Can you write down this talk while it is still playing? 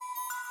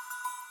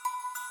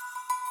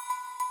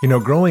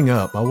Growing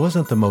up, I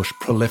wasn't the most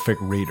prolific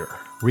reader.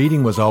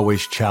 Reading was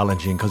always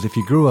challenging because if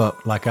you grew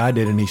up like I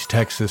did in East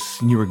Texas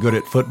and you were good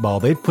at football,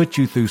 they'd put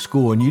you through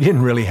school and you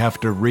didn't really have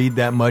to read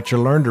that much or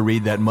learn to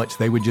read that much.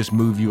 They would just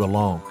move you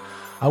along.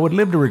 I would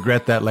live to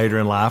regret that later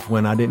in life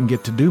when I didn't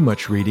get to do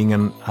much reading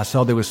and I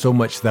saw there was so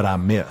much that I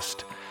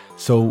missed.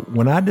 So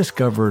when I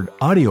discovered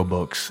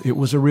audiobooks, it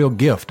was a real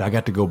gift. I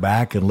got to go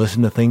back and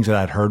listen to things that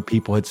I'd heard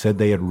people had said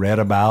they had read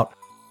about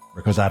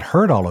because I'd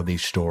heard all of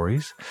these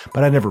stories,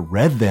 but I never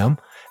read them.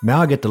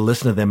 Now I get to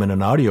listen to them in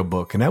an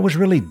audiobook, and that was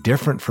really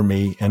different for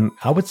me and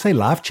I would say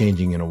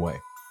life-changing in a way.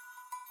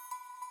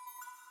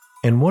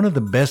 And one of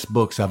the best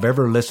books I've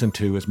ever listened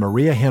to is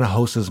Maria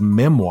Hinojosa's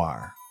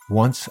memoir,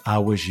 Once I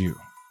Was You.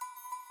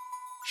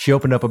 She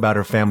opened up about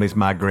her family's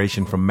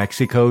migration from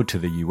Mexico to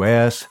the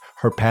U.S.,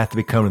 her path to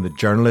becoming the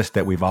journalist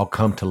that we've all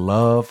come to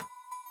love.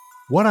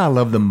 What I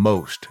love the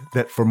most,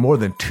 that for more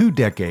than 2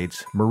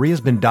 decades,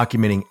 Maria's been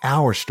documenting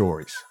our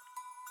stories.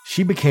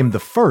 She became the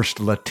first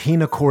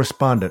Latina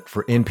correspondent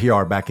for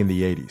NPR back in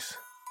the 80s.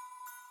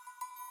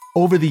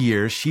 Over the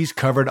years, she's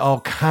covered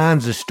all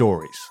kinds of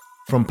stories,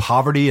 from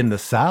poverty in the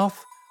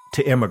South,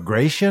 to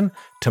immigration,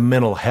 to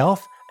mental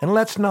health, and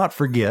let's not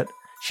forget,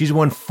 she's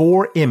won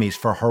 4 Emmys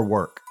for her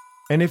work.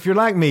 And if you're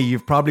like me,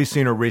 you've probably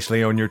seen her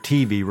recently on your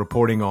TV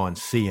reporting on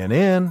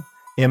CNN,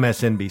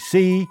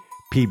 MSNBC,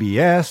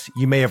 PBS.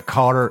 You may have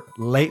caught her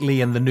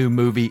lately in the new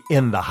movie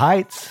In the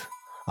Heights.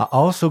 I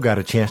also got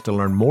a chance to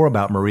learn more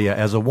about Maria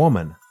as a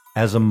woman,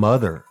 as a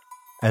mother,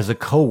 as a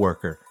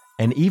coworker,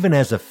 and even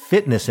as a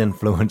fitness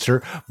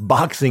influencer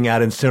boxing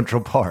out in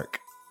Central Park.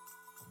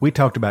 We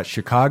talked about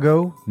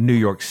Chicago, New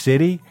York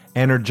City,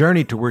 and her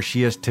journey to where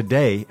she is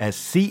today as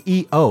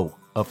CEO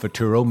of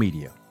Futuro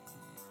Media.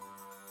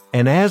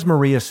 And as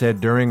Maria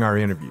said during our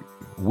interview,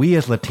 we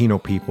as Latino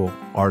people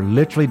are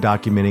literally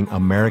documenting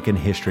American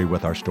history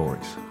with our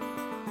stories.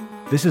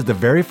 This is the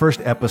very first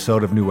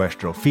episode of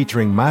Nuestro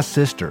featuring my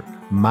sister,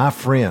 my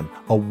friend,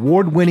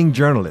 award-winning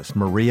journalist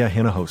Maria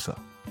Hinojosa.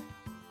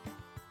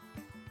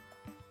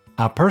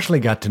 I personally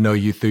got to know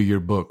you through your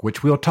book,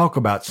 which we'll talk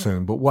about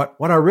soon. But what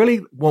I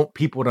really want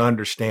people to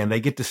understand, they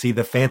get to see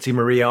the fancy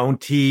Maria on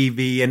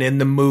TV and in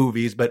the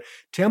movies. But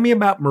tell me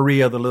about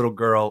Maria, the little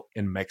girl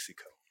in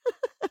Mexico.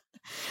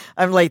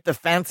 I'm like the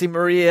fancy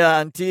Maria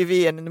on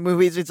TV and in the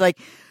movies. It's like,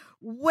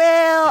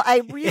 well,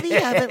 I really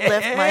haven't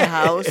left my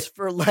house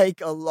for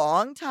like a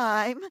long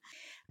time.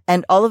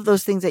 And all of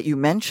those things that you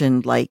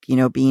mentioned, like,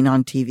 being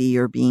on TV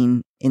or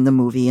being in the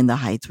movie In the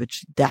Heights,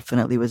 which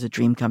definitely was a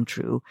dream come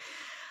true,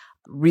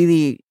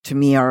 really, to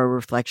me, are a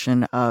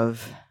reflection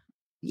of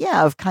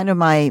kind of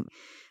my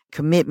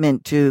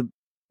commitment to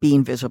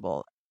being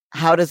visible.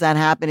 How does that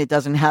happen? It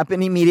doesn't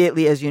happen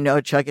immediately, as you know,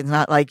 Chuck. It's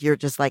not like you're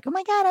just like, oh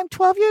my God, I'm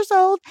 12 years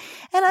old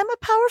and I'm a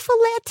powerful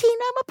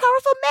Latina. I'm a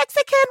powerful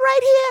Mexican right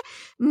here.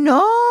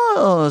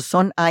 No,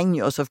 son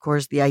años. Of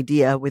course, the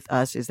idea with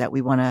us is that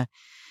we want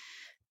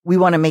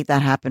to make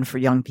that happen for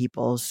young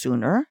people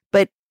sooner.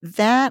 But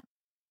that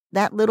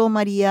little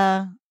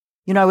Maria,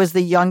 I was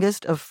the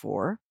youngest of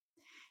 4.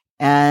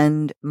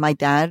 And my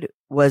dad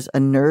was a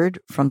nerd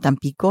from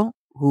Tampico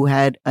who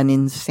had an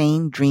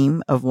insane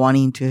dream of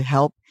wanting to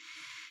help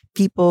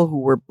people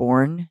who were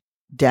born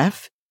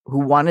deaf, who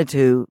wanted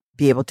to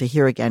be able to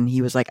hear again. He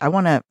was like, I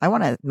want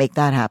to make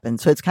that happen.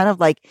 So it's kind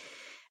of like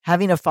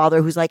having a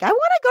father who's like, I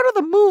want to go to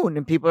the moon.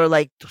 And people are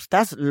like,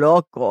 estás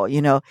loco,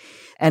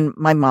 And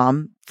my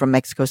mom from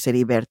Mexico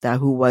City, Berta,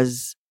 who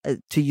was,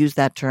 to use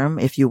that term,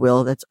 if you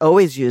will, that's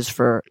always used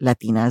for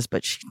Latinas,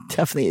 but she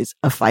definitely is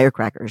a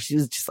firecracker. She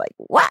was just like,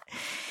 what?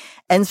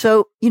 And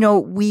so,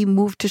 we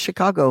moved to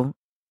Chicago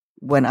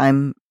when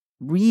I'm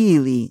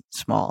really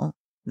small.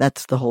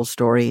 That's the whole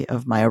story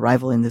of my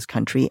arrival in this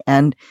country.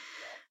 And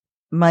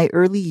my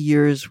early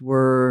years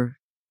were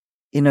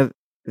in a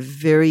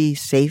very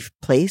safe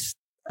place,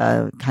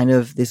 kind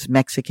of this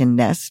Mexican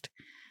nest.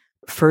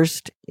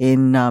 First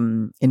in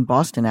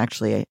Boston,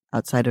 actually,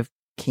 outside of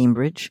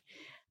Cambridge,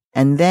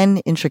 and then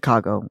in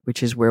Chicago,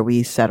 which is where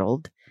we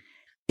settled.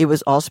 It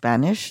was all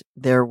Spanish.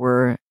 There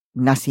were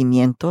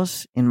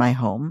nacimientos in my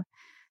home.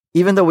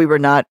 Even though we were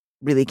not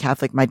really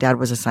Catholic, my dad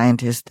was a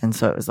scientist. And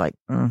so it was like,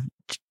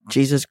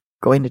 Jesus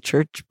going to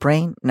church,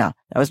 praying. No,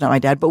 that was not my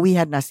dad. But we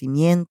had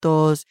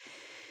nacimientos.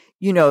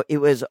 It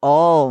was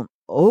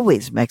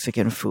always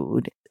Mexican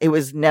food. It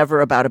was never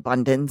about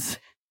abundance.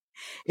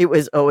 It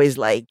was always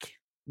like,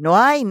 no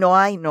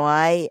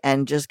hay,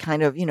 and just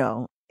kind of,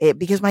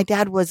 because my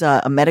dad was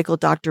a medical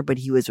doctor, but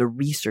he was a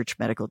research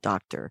medical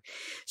doctor.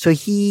 So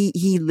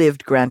he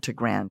lived grant to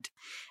grant.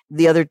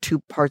 The other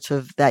 2 parts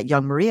of that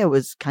young Maria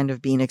was kind of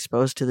being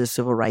exposed to the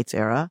civil rights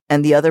era.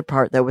 And the other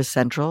part that was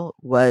central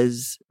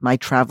was my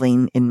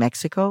traveling in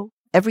Mexico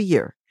every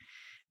year.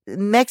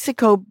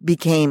 Mexico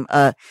became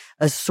a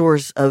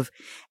source of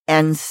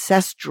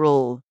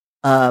ancestral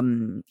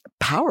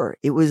power.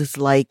 It was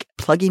like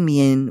plugging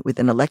me in with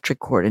an electric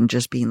cord and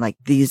just being like,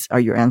 these are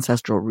your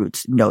ancestral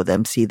roots. Know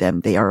them, see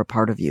them. They are a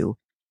part of you.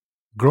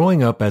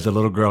 Growing up as a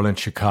little girl in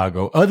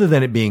Chicago, other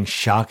than it being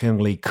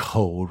shockingly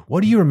cold,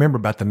 what do you remember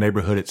about the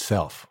neighborhood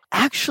itself?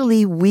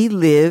 Actually,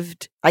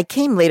 I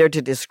came later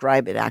to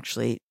describe it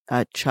actually,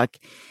 Chuck,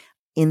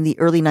 in the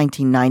early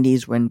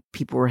 1990s when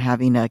people were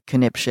having a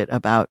conniption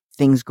about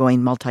things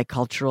going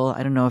multicultural.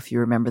 I don't know if you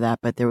remember that,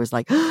 but there was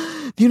like,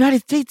 the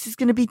United States is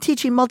going to be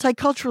teaching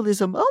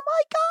multiculturalism. Oh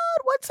my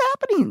God, what's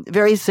happening?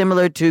 Very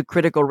similar to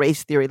critical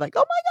race theory, like,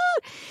 oh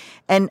my God.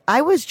 And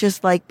I was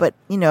just like, but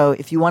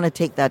if you want to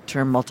take that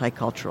term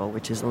multicultural,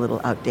 which is a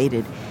little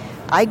outdated,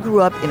 I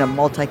grew up in a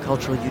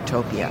multicultural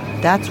utopia.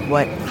 That's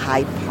what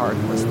Hyde Park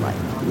was like.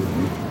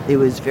 It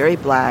was very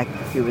black,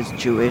 it was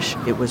Jewish,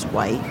 it was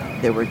white,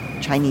 there were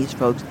Chinese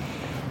folks,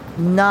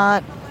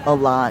 not a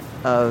lot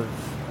of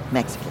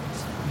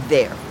Mexicans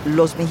there.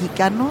 Los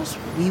mexicanos,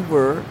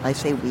 I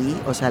say we,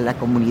 o sea, la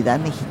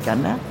comunidad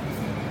mexicana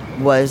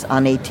was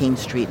on 18th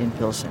Street in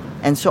Pilsen.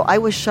 And so I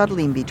was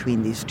shuttling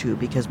between these two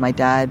because my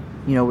dad,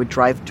 would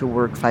drive to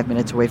work 5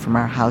 minutes away from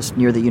our house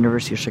near the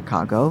University of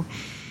Chicago.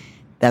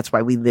 That's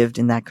why we lived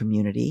in that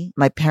community.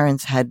 My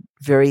parents had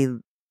very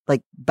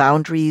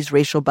boundaries,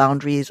 racial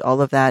boundaries,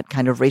 all of that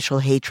kind of racial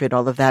hatred,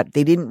 all of that.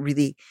 They didn't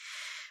really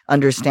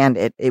understand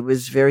it. It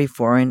was very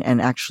foreign.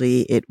 And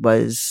actually it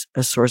was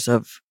a source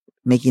of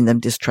making them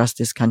distrust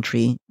this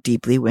country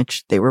deeply,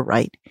 which they were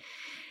right.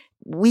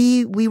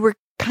 We were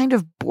kind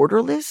of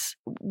borderless.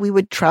 We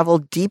would travel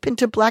deep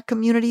into Black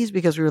communities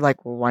because we were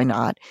like, well, why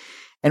not?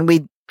 And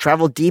we'd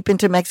travel deep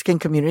into Mexican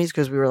communities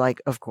because we were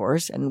like, of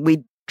course. And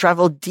we'd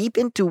travel deep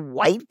into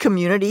white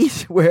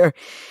communities where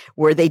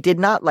they did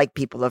not like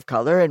people of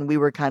color. And we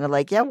were kind of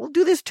like, yeah, we'll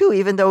do this too,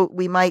 even though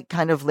we might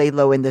kind of lay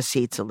low in the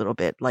seats a little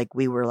bit. Like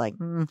we were like,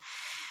 And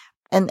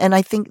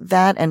I think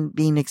that and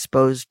being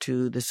exposed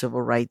to the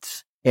civil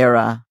rights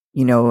era,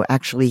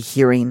 actually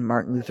hearing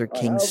Martin Luther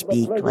King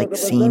speak, like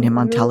seeing him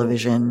on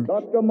television.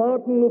 Dr.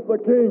 Martin Luther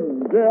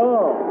King,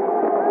 Jr.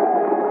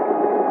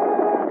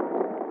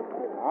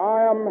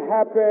 I am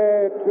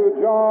happy to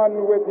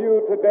join with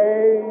you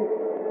today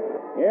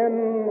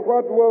in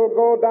what will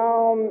go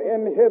down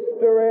in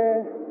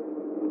history.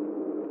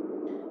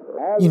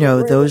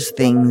 Those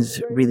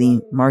things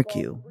really mark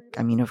you.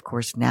 I mean, of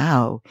course,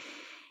 now,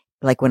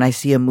 like when I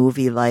see a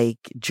movie like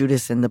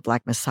Judas and the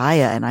Black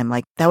Messiah, and I'm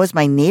like, that was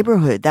my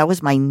neighborhood. That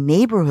was my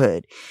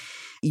neighborhood.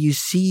 You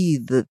see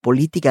the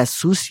politica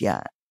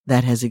sucia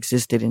that has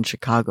existed in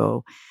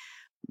Chicago.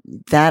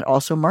 That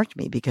also marked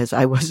me because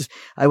I was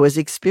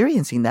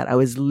experiencing that. I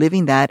was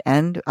living that.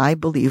 And I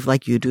believe,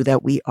 like you do,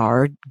 that we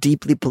are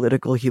deeply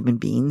political human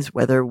beings,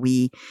 whether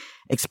we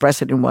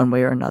express it in one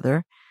way or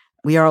another.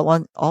 We are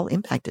all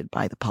impacted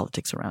by the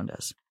politics around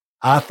us.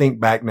 I think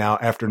back now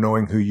after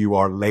knowing who you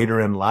are later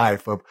in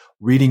life of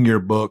reading your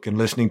book and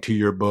listening to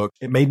your book.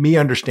 It made me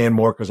understand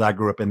more because I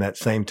grew up in that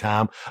same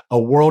time, a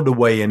world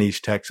away in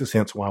East Texas,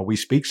 hence why we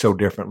speak so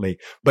differently,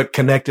 but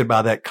connected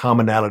by that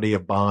commonality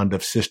of bond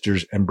of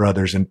sisters and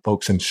brothers and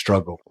folks in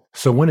struggle.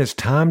 So when it's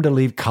time to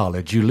leave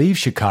college, you leave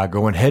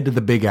Chicago and head to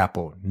the Big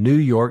Apple, New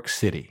York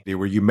City,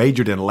 where you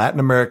majored in Latin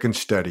American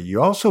study.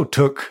 You also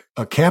took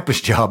a campus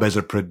job as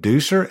a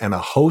producer and a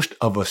host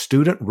of a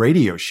student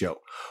radio show.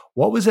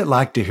 What was it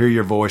like to hear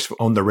your voice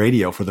on the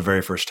radio for the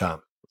very first time?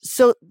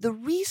 So the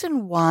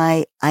reason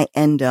why I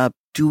end up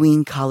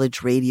doing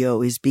college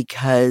radio is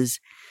because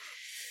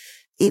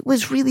it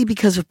was really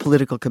because of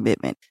political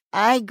commitment.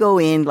 I go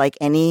in like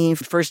any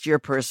first year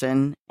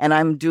person and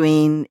I'm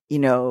doing,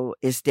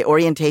 it's the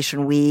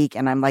orientation week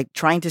and I'm like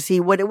trying to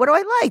see what do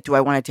I like? Do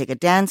I want to take a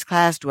dance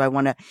class? Do I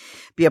want to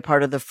be a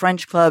part of the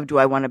French club? Do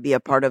I want to be a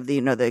part of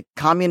the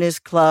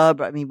communist club?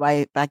 I mean,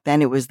 back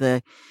then it was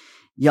the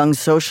Young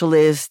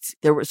Socialists.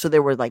 There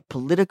were like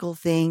political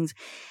things.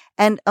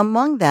 And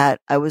among that,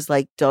 I was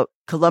like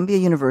Columbia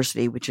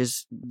University, which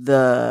is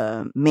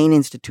the main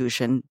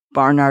institution.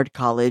 Barnard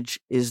College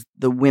is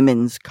the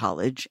women's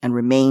college and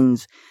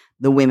remains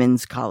the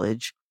women's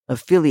college,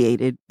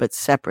 affiliated but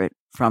separate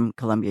from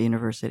Columbia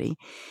University.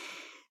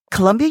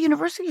 Columbia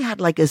University had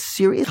like a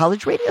serious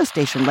college radio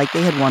station, like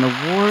they had won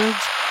awards.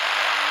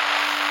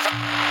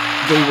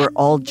 They were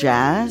all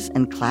jazz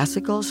and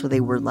classical, so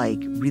they were like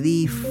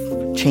really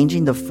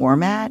changing the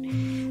format.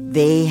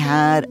 They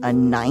had a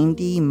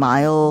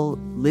 90-mile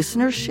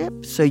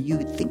listenership. So you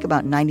think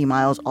about 90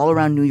 miles all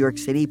around New York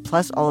City,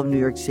 plus all of New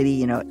York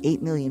City,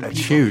 8 million That's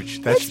people.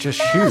 huge. That's it's just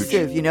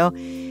massive, huge.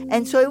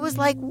 And so it was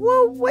like,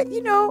 whoa, what,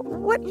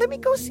 let me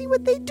go see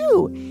what they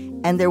do.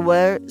 And there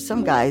were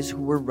some guys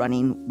who were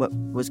running what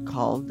was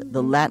called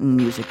the Latin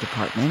music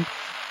department.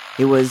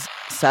 It was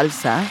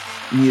salsa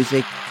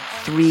music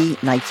 3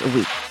 nights a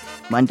week,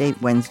 Monday,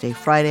 Wednesday,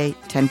 Friday,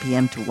 10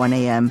 p.m. to 1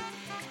 a.m.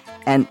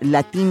 And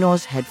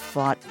Latinos had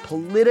fought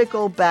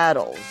political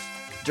battles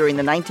during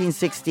the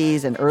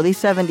 1960s and early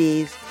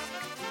 70s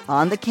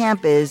on the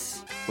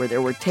campus where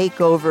there were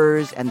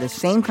takeovers and the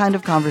same kind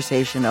of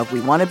conversation of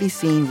we want to be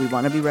seen, we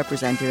want to be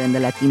represented. And the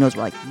Latinos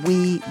were like,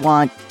 we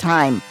want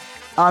time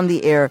on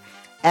the air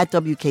at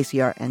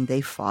WKCR. And they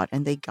fought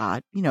and they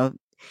got,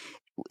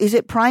 is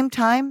it prime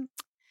time?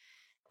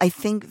 I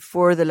think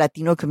for the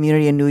Latino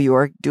community in New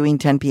York, doing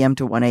 10 p.m.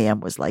 to 1 a.m.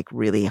 was like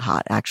really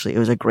hot. Actually, it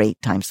was a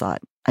great time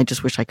slot. I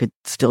just wish I could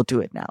still do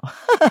it now.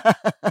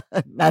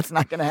 That's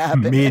not going to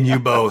happen. Me and you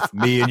both.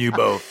 Me and you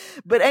both.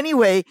 But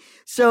anyway,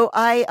 so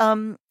I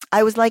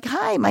was like,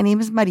 hi, my name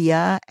is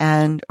Maria.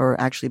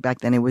 Or actually back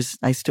then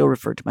I still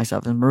referred to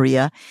myself as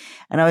Maria.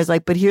 And I was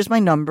like, but here's my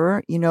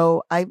number.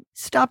 I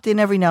stopped in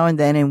every now and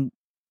then and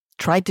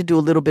tried to do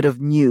a little bit of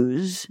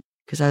news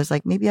because I was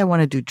like, maybe I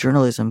want to do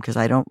journalism because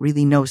I don't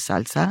really know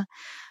salsa. I'm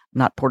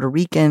not Puerto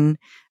Rican.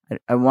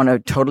 I want to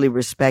totally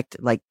respect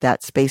like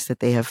that space that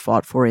they have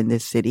fought for in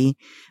this city.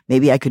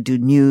 Maybe I could do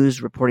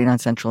news reporting on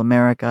Central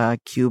America,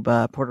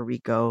 Cuba, Puerto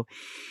Rico.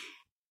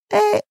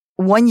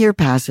 1 year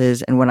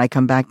passes. And when I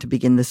come back to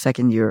begin the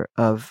second year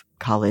of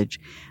college,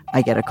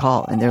 I get a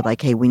call and they're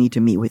like, hey, we need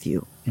to meet with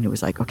you. And it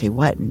was like, okay,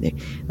 what? And they're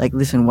like,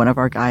 listen, one of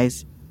our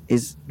guys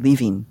is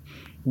leaving.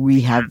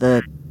 We have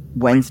the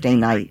Wednesday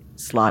night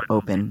slot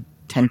open,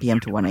 10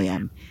 p.m. to 1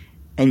 a.m.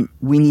 And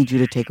we need you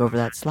to take over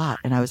that slot.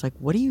 And I was like,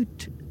 what are you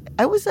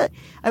I was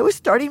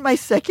starting my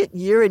second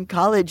year in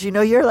college.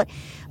 You're like,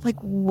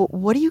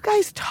 what are you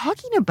guys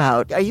talking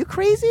about? Are you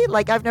crazy?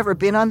 Like, I've never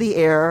been on the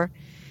air.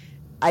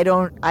 They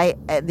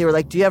were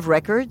like, do you have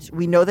records?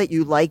 We know that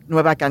you like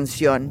Nueva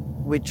Canción,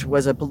 which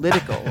is a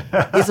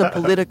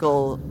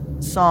political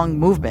song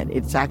movement.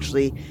 It's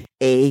actually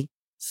a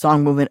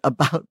song movement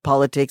about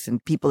politics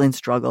and people in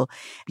struggle.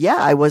 Yeah,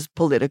 I was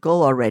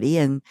political already.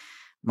 And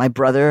my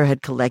brother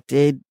had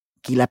collected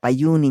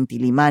Quilapayún, Inti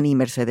Illimani,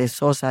 Mercedes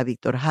Sosa,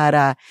 Victor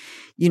Jara.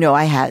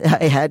 I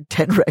had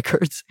 10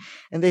 records.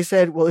 And they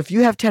said, well, if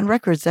you have 10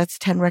 records, that's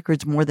 10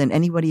 records more than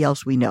anybody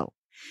else we know.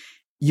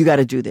 You got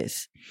to do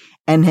this.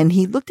 And then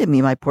he looked at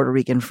me, my Puerto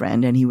Rican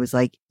friend, and he was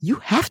like, you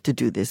have to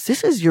do this.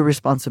 This is your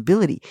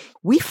responsibility.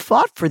 We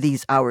fought for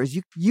these hours.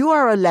 You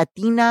are a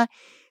Latina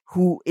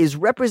who is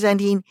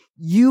representing,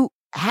 you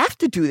have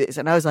to do this.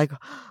 And I was like,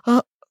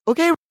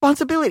 okay,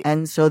 responsibility.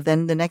 And so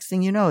then the next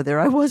thing you know, there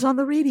I was on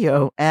the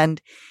radio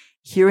and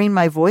hearing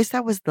my voice.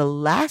 That was the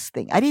last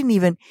thing.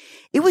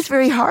 It was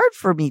very hard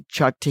for me,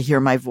 Chuck, to hear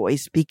my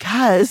voice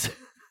because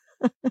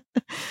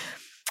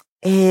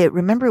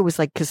remember it was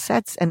like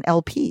cassettes and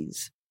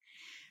LPs.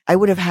 I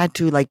would have had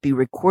to like be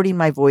recording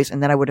my voice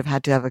and then I would have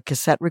had to have a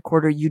cassette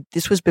recorder.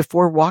 This was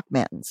before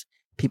Walkmans.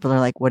 People are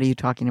like, what are you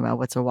talking about?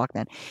 What's a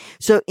Walkman?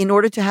 So in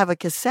order to have a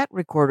cassette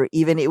recorder,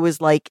 even it was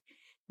like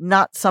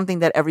not something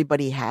that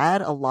everybody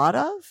had a lot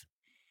of.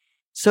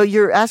 So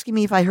you're asking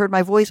me if I heard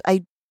my voice.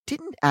 I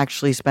didn't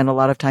actually spend a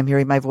lot of time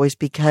hearing my voice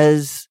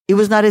because it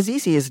was not as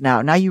easy as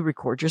now. Now you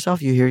record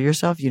yourself, you hear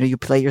yourself, you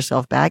play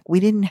yourself back.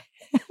 We didn't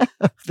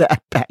have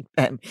that back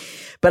then.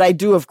 But I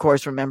do, of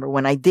course, remember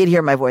when I did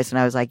hear my voice and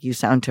I was like, you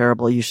sound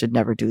terrible. You should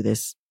never do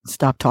this.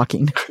 Stop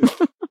talking.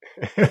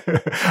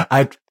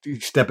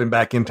 Stepping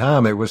back in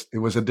time, it was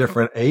a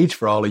different age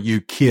for all of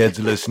you kids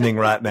listening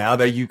right now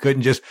that you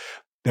couldn't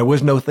there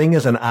was no thing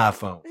as an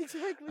iPhone.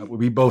 Exactly.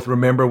 We both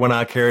remember when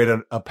I carried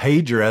a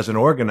pager as an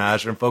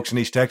organizer and folks in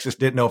East Texas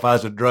didn't know if I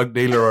was a drug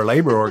dealer or a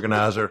labor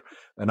organizer.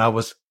 And I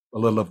was a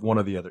little of one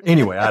or the other.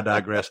 Anyway, I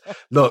digress.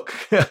 Look,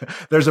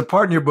 there's a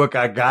part in your book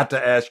I got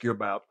to ask you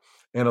about.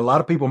 And a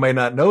lot of people may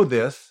not know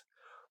this,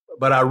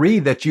 but I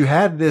read that you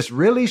had this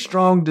really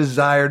strong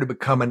desire to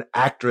become an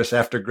actress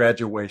after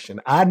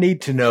graduation. I need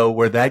to know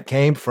where that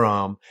came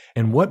from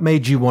and what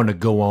made you want to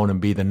go on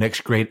and be the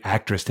next great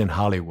actress in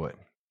Hollywood.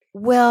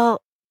 Well,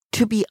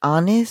 to be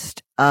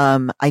honest,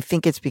 I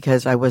think it's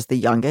because I was the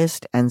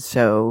youngest. And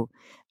so,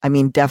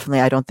 definitely,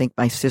 I don't think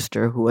my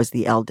sister, who was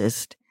the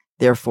eldest,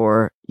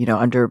 therefore,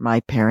 under my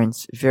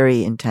parents'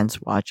 very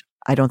intense watch,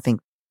 I don't think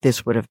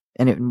this would have,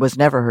 and it was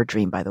never her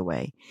dream, by the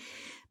way.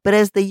 But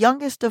as the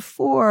youngest of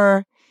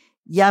four,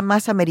 ya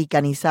más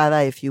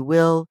americanizada, if you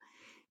will,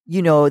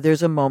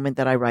 there's a moment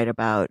that I write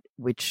about,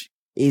 which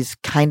is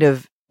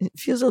it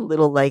feels a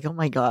little like, oh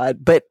my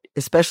God, but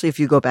especially if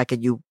you go back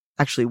and you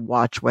actually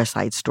watch West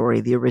Side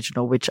Story, the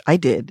original, which I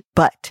did.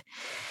 But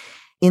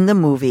in the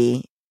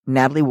movie,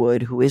 Natalie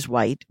Wood, who is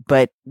white,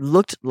 but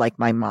looked like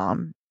my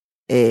mom,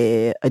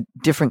 a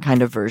different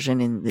kind of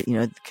version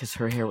because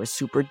her hair was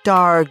super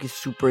dark,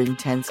 super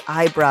intense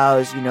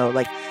eyebrows,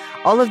 like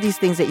all of these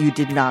things that you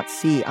did not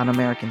see on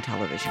American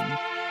television.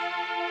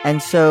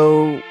 And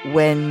so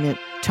when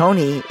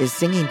Tony is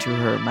singing to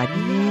her,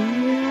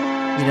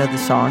 Maria, the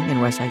song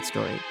in West Side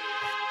Story,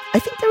 I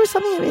think there was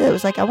something in me that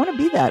was like, I want to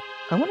be that.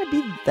 I want to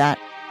be that.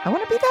 I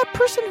want to be that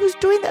person who's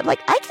doing that. Like,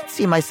 I can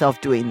see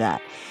myself doing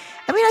that.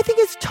 I think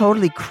it's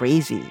totally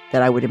crazy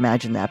that I would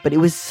imagine that, but it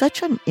was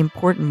such an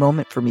important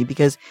moment for me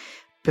because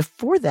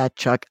before that,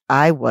 Chuck,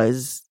 I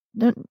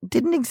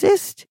didn't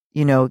exist.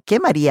 Que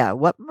Maria?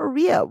 What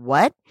Maria?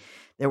 What?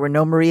 There were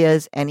no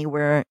Marias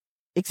anywhere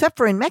except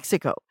for in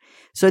Mexico.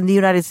 So in the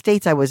United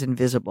States, I was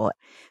invisible.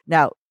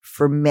 Now,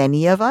 for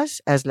many of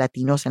us as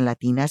Latinos and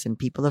Latinas and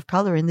people of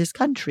color in this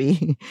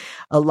country,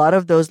 a lot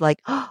of those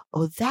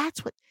oh,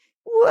 that's what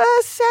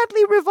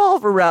sadly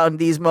revolve around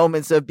these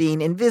moments of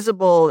being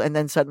invisible and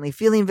then suddenly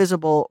feeling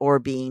visible or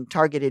being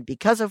targeted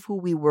because of who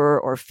we were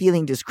or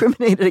feeling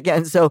discriminated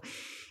against. So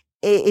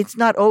it's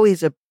not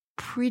always a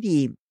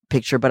pretty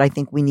picture, but I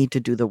think we need to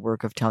do the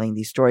work of telling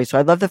these stories. So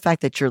I love the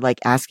fact that you're like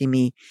asking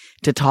me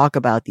to talk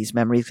about these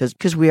memories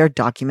because we are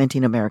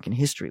documenting American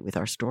history with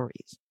our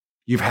stories.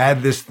 You've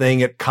had this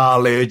thing at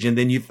college and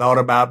then you thought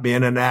about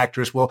being an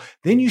actress. Well,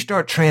 then you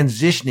start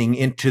transitioning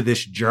into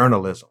this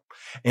journalism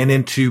and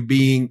into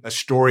being a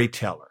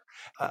storyteller.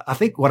 I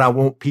think what I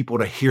want people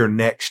to hear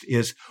next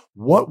is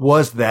what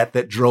was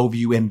that drove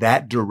you in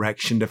that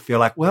direction to feel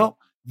like, well,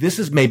 this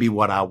is maybe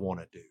what I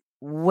want to do?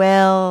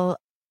 Well,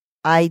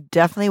 I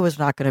definitely was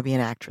not going to be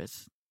an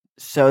actress.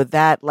 So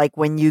that, like,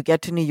 when you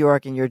get to New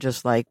York and you're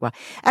just like, well,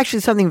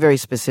 actually something very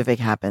specific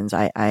happens.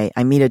 I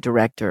meet a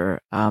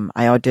director.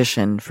 I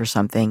audition for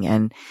something,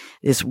 and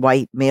this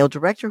white male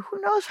director,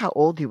 who knows how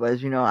old he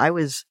was? I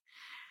was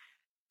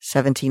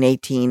 17,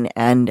 18.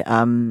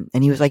 And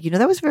he was like,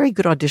 that was a very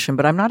good audition,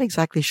 but I'm not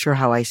exactly sure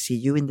how I see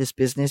you in this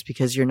business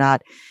because you're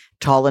not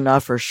tall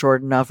enough or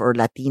short enough or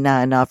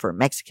Latina enough or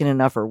Mexican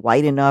enough or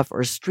white enough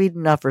or street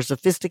enough or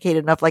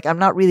sophisticated enough. Like, I'm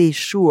not really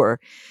sure.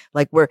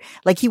 Like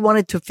he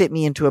wanted to fit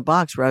me into a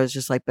box where I was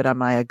just like, but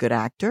am I a good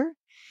actor?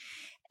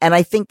 And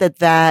I think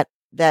that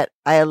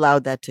I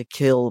allowed that to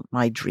kill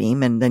my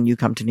dream. And then you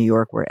come to New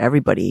York where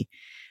everybody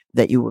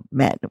that you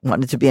met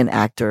wanted to be an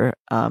actor.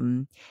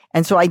 And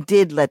so I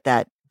did let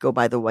that go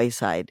by the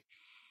wayside.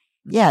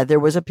 Yeah, there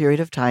was a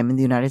period of time in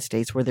the United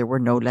States where there were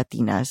no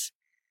Latinas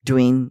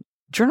doing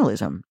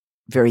journalism.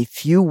 Very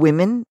few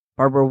women.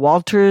 Barbara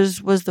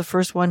Walters was the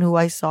first one who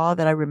I saw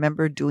that I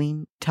remember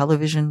doing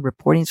television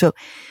reporting. So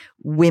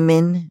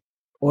women,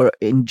 or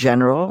in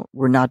general,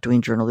 were not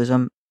doing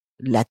journalism.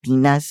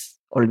 Latinas,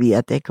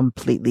 olvídate,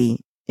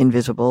 completely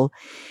invisible.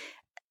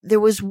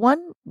 There was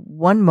one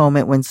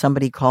moment when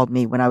somebody called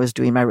me when I was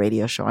doing my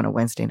radio show on a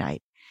Wednesday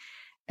night.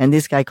 And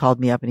this guy called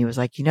me up and he was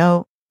like,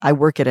 I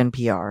work at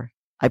NPR.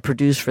 I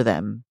produce for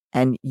them.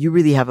 And you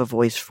really have a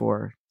voice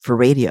for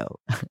radio.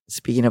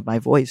 Speaking of my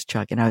voice,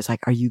 Chuck. And I was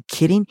like, are you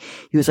kidding?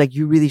 He was like,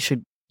 you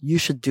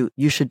should do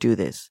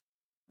this.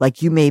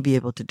 Like, you may be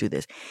able to do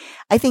this.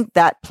 I think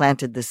that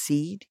planted the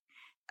seed,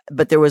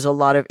 but there was a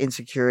lot of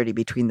insecurity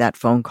between that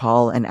phone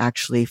call and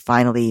actually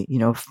finally,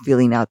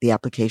 filling out the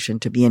application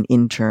to be an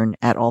intern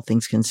at All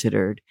Things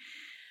Considered.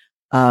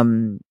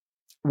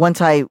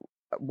 Once I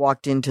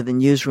walked into the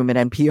newsroom at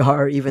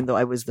NPR, even though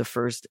I was the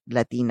first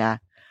Latina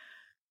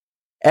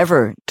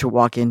ever to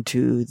walk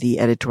into the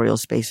editorial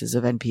spaces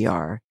of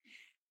NPR,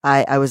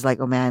 I was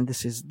like, oh man,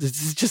 this is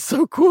just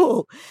so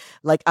cool.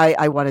 Like,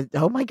 I wanted,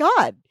 oh my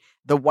God,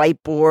 the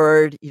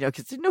whiteboard,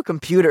 because there were no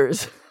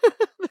computers.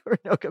 There were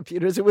no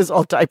computers. It was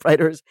all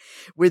typewriters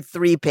with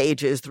 3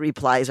 pages, 3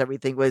 plies.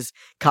 Everything was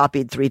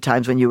copied 3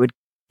 times when you would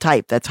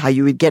type. That's how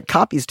you would get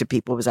copies to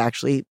people, was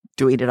actually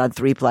doing it on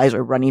 3 plies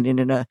or running it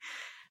in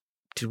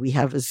do we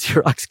have a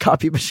Xerox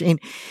copy machine?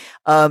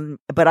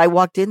 But I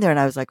walked in there and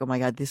I was like, oh my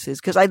God, this is,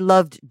 because I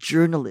loved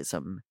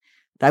journalism.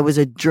 I was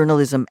a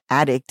journalism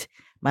addict.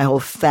 My whole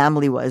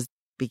family was,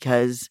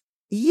 because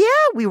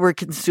we were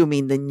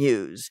consuming the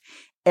news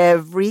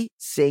every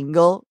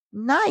single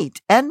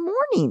night and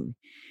morning.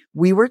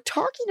 We were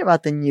talking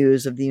about the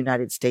news of the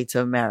United States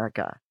of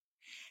America.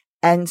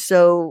 And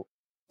so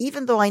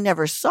even though I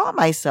never saw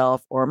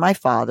myself or my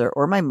father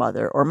or my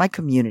mother or my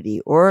community,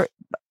 or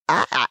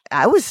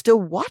I was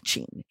still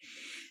watching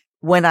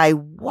when I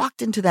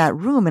walked into that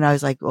room, and I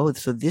was like, oh,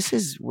 so this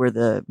is where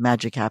the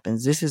magic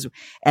happens.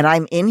 And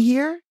I'm in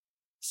here.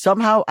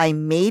 Somehow I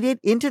made it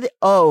into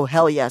oh,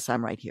 hell yes,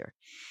 I'm right here.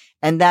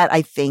 And that,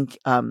 I think,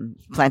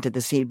 planted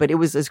the seed. But it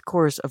was, of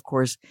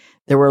course,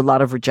 there were a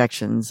lot of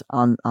rejections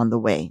on the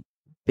way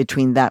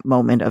between that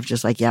moment of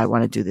just like, yeah, I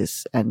want to do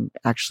this, and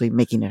actually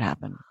making it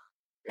happen.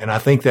 And I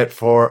think that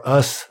for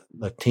us,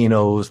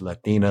 Latinos,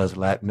 Latinas,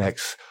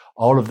 Latinx,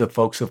 all of the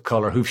folks of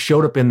color who've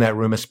showed up in that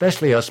room,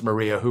 especially us,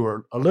 Maria, who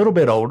are a little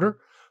bit older,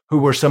 who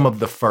were some of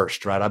the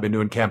first, right? I've been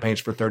doing campaigns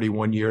for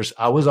 31 years.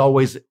 I was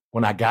always,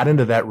 when I got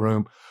into that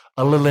room,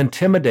 a little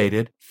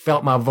intimidated,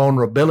 felt my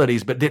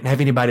vulnerabilities, but didn't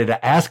have anybody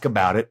to ask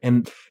about it.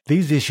 And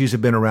these issues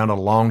have been around a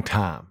long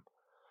time.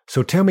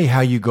 So tell me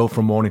how you go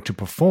from wanting to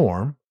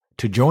perform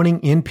to joining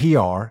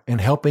NPR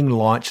and helping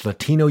launch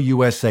Latino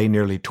USA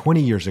nearly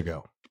 20 years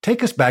ago.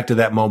 Take us back to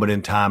that moment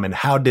in time, and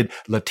how did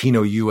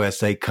Latino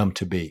USA come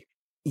to be?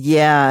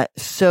 Yeah,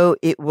 so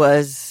it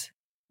was,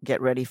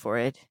 get ready for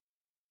it,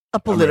 a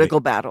political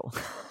battle.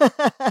 It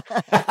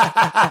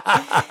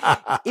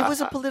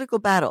was a political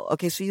battle.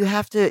 Okay, so you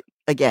have to,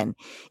 again,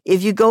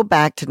 if you go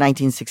back to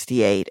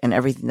 1968 and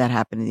everything that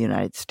happened in the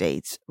United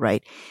States,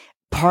 right?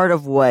 Part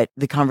of what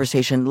the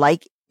conversation,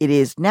 like it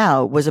is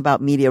now, was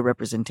about media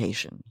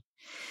representation.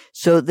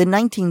 So the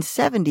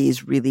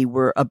 1970s really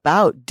were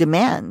about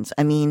demands.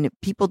 I mean,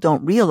 people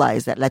don't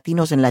realize that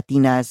Latinos and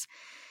Latinas,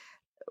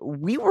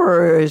 we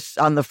were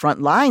on the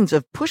front lines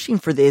of pushing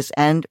for this.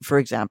 And for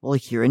example,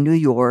 here in New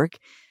York,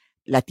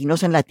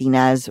 Latinos and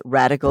Latinas,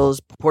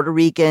 radicals, Puerto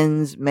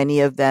Ricans,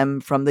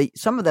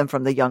 some of them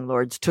from the Young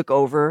Lords took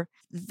over.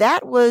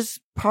 That was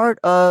part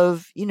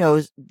of,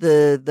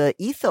 the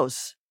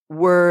ethos,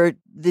 were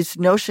this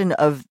notion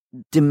of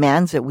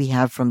demands that we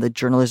have from the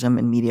journalism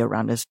and media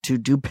around us to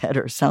do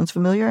better. Sounds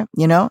familiar?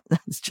 You know,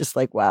 it's just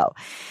like, wow.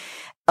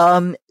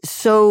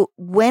 So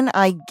when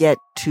I get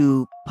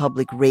to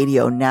public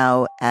radio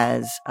now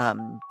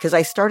cause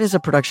I started as a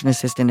production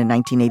assistant in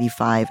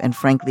 1985, and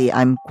frankly,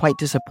 I'm quite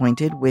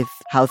disappointed with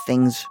how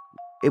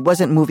it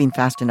wasn't moving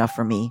fast enough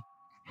for me.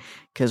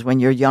 Cause when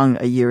you're young,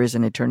 a year is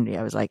an eternity.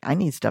 I was like, I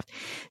need stuff.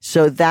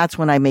 So that's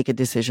when I make a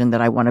decision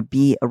that I want to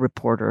be a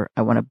reporter.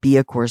 I want to be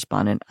a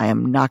correspondent. I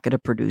am not going to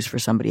produce for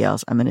somebody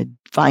else. I'm going to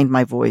find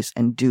my voice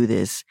and do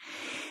this.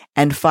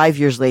 And 5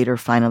 years later,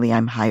 finally,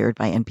 I'm hired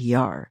by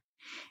NPR.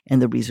 And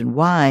the reason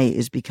why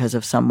is because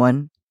of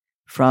someone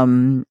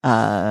from,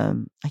 I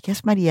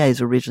guess Maria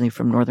is originally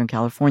from Northern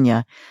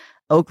California,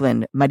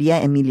 Oakland. Maria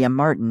Emilia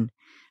Martin,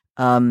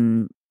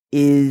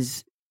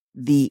 is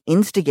the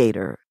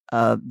instigator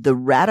of the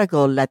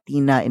radical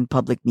Latina in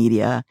public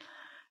media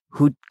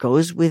who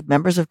goes with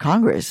members of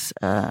Congress.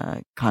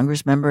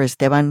 Congress member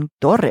Esteban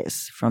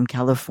Torres from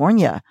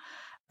California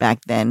back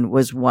then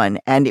was one.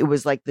 And it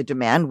was like the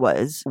demand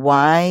was,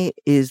 why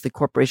is the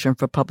Corporation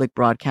for Public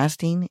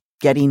Broadcasting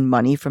getting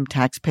money from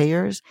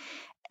taxpayers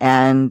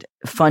and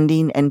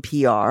funding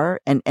NPR,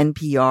 and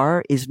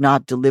NPR is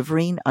not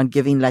delivering on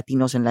giving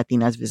Latinos and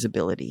Latinas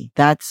visibility?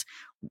 That's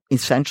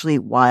essentially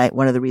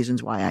one of the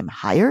reasons why I'm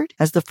hired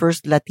as the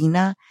first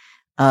Latina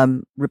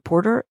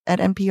reporter at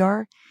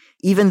NPR.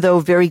 Even though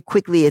very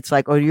quickly it's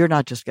like, oh, you're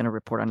not just going to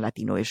report on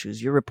Latino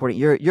issues. You're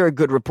a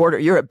good reporter.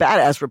 You're a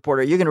badass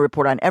reporter. You're going to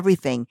report on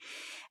everything.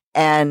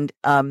 And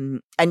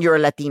you're a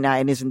Latina,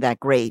 and isn't that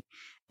great?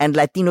 And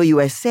Latino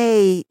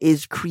USA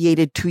is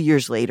created 2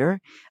 years later,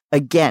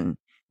 again,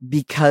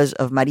 because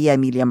of Maria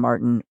Emilia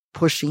Martin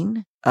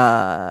pushing,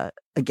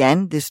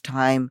 again, this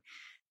time,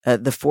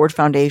 the Ford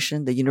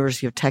Foundation, the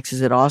University of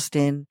Texas at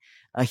Austin,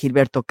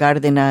 Gilberto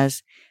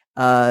Cárdenas,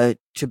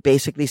 to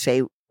basically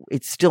say,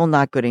 it's still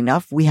not good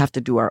enough. We have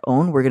to do our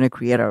own. We're going to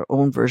create our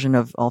own version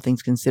of All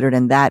Things Considered.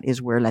 And that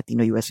is where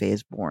Latino USA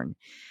is born.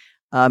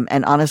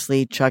 And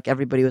honestly, Chuck,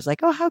 everybody was like,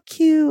 oh, how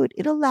cute.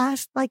 It'll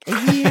last like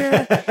a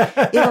year.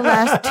 It'll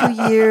last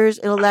 2 years.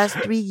 It'll last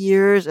 3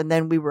 years. And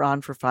then we were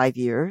on for 5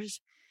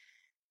 years.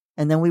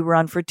 And then we were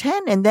on for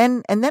 10. And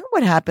then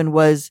what happened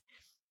was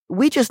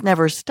we just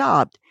never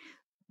stopped.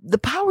 The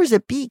powers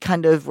that be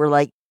kind of were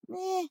like,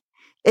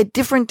 at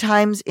different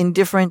times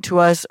indifferent to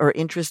us or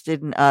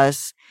interested in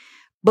us,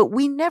 but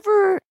we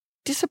never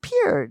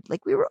disappeared.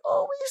 Like we were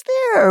always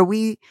there.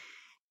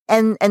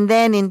 And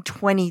then in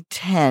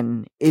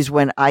 2010 is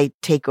when I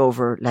take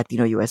over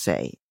Latino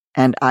USA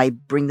and I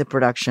bring the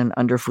production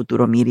under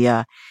Futuro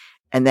Media.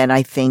 And then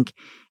I think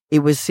it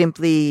was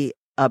simply,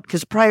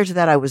 because prior to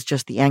that, I was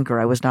just the anchor.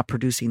 I was not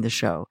producing the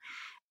show.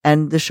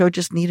 And the show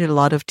just needed a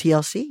lot of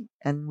TLC,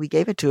 and we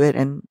gave it to it.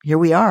 And here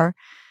we are,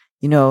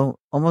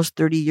 almost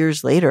 30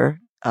 years later.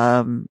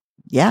 In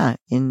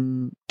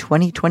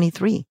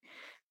 2023,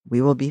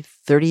 we will be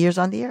 30 years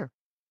on the air.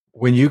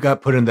 When you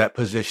got put in that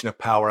position of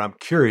power, I'm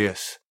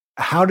curious,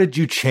 how did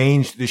you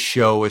change the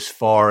show as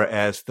far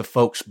as the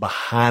folks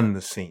behind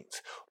the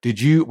scenes?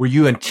 Were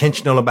you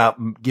intentional about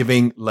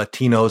giving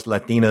Latinos,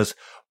 Latinas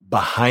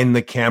behind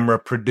the camera,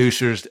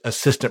 producers,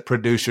 assistant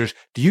producers?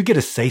 Do you get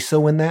a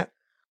say-so in that?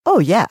 Oh,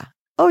 yeah.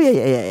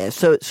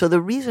 So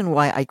the reason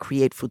why I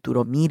create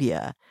Futuro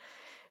Media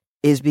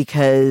is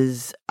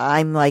because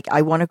I'm like,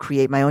 I want to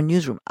create my own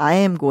newsroom.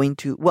 I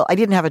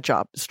didn't have a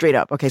job, straight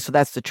up. Okay, so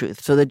that's the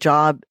truth. So the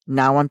job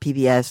now on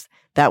PBS,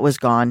 that was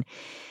gone.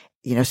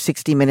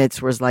 60 Minutes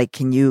was like,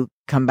 can you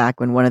come back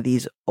when one of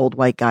these old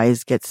white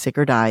guys gets sick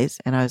or dies?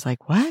 And I was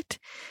like, what?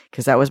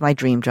 Because that was my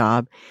dream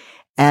job.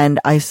 And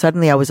I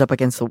was up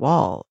against the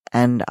wall,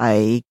 and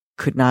I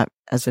could not,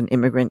 as an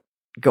immigrant,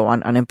 go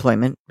on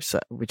unemployment,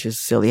 which is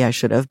silly. I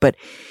should have. But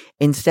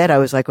instead, I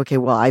was like, okay,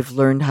 well, I've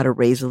learned how to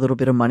raise a little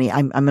bit of money.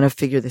 I'm going to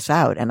figure this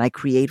out. And I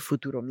create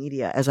Futuro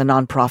Media as a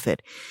nonprofit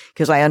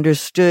because I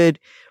understood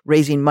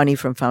raising money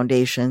from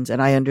foundations,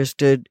 and I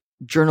understood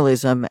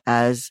journalism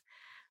as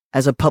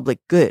a public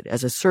good,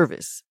 as a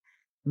service,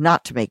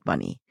 not to make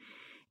money.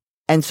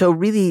 And so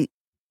really,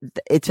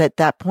 it's at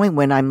that point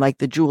when I'm like,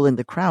 the jewel in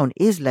the crown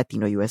is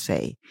Latino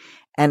USA.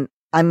 And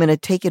I'm going to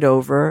take it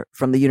over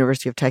from the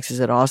University of Texas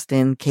at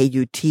Austin,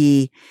 KUT,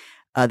 the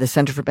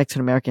Center for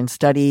Mexican American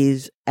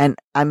Studies, and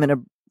I'm going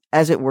to,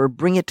 as it were,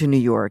 bring it to New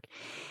York.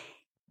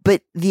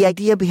 But the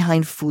idea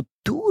behind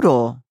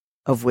Futuro,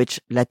 of which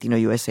Latino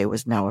USA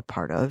was now a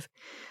part of,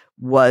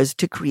 was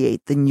to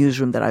create the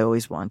newsroom that I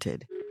always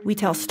wanted. We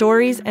tell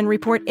stories and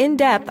report in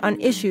depth on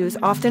issues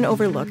often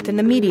overlooked in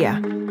the media.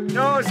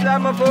 No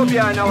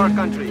Islamophobia in our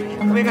country.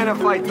 We're going to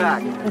fight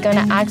back. I'm going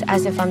to act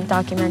as if I'm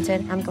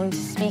documented. I'm going to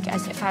speak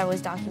as if I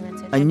was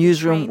documented. A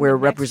newsroom where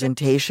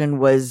representation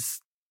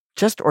was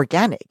just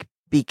organic,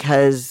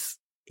 because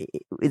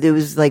it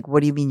was like,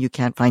 what do you mean you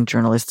can't find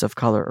journalists of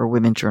color or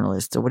women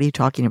journalists? Or what are you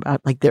talking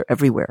about? Like, they're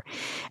everywhere.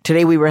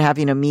 Today we were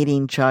having a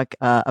meeting, Chuck,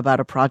 about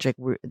a project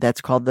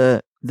that's called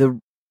the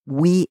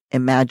We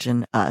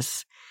Imagine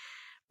Us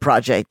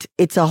project.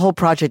 It's a whole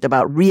project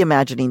about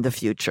reimagining the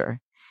future.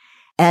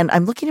 And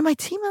I'm looking at my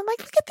team. I'm like,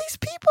 look at these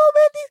people,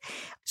 man.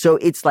 So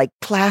it's like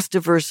class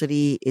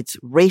diversity. It's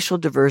racial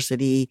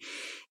diversity.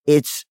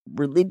 It's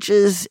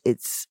religious.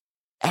 It's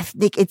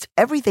ethnic. It's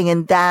everything.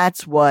 And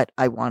that's what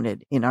I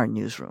wanted in our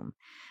newsroom.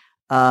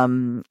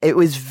 It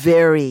was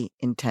very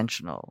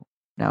intentional.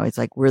 Now it's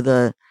like we're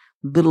the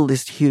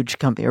littlest huge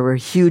company, or we're a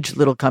huge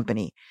little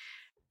company,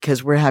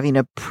 because we're having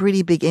a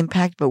pretty big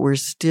impact, but we're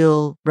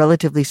still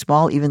relatively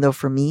small, even though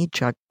for me,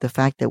 Chuck, the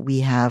fact that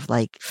we have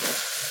like,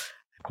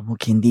 como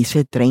quien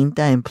dice, 30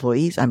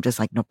 employees, I'm just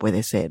like, no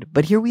puede ser.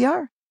 But here we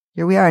are.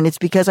 And it's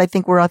because I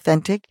think we're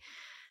authentic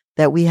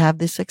that we have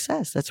this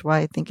success. That's why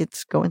I think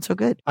it's going so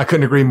good. I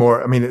couldn't agree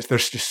more. I mean,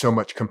 there's just so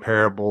much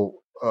comparable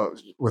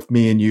with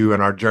me and you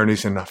and our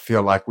journeys. And I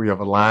feel like we have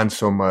aligned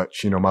so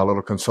much. You know, my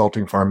little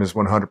consulting firm is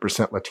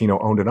 100% Latino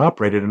owned and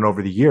operated. And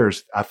over the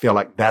years, I feel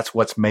like that's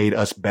what's made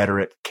us better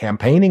at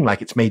campaigning.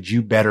 Like it's made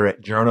you better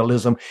at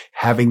journalism,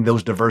 having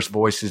those diverse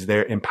voices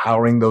there,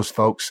 empowering those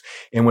folks.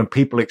 And when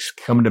people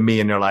come to me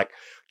and they're like,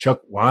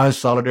 Chuck, why is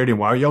Solidarity?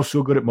 Why are y'all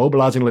so good at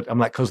mobilizing? I'm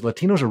like, because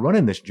Latinos are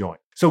running this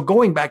joint. So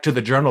going back to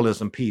the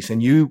journalism piece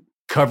and you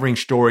covering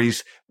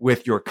stories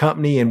with your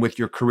company and with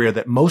your career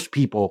that most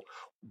people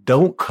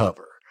don't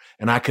cover.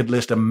 And I could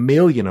list a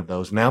million of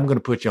those. Now I'm going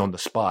to put you on the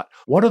spot.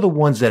 What are the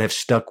ones that have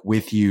stuck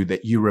with you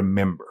that you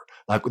remember?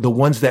 Like the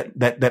ones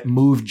that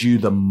moved you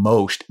the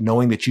most,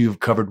 knowing that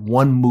you've covered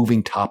one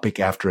moving topic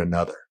after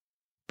another?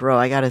 Bro,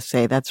 I got to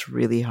say, that's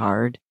really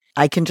hard.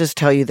 I can just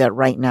tell you that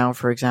right now,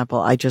 for example,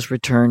 I just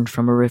returned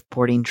from a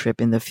reporting trip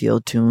in the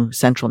field to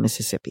central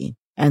Mississippi.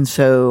 And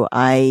so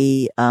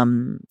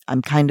I'm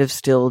kind of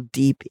still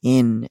deep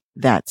in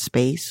that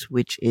space,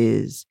 which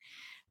is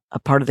a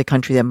part of the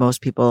country that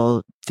most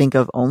people think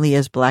of only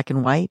as black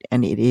and white.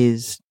 And it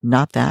is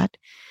not that.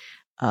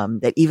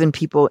 That even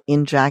people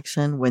in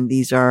Jackson, when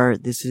these are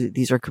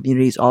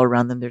communities all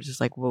around them, they're just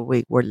like, well,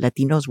 wait, we're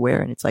Latinos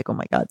where? And it's like, oh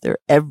my God, they're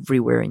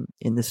everywhere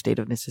in the state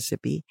of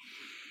Mississippi.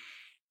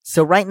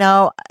 So right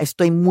now,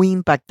 estoy muy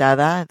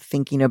impactada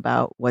thinking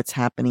about what's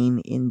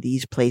happening in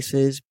these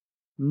places,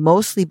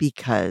 mostly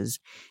because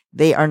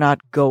they are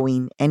not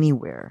going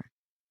anywhere.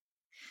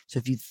 So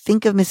if you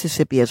think of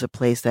Mississippi as a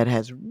place that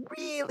has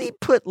really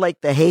put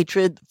like the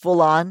hatred full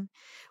on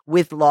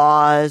with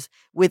laws,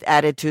 with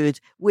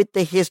attitudes, with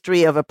the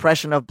history of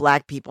oppression of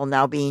black people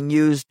now being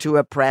used to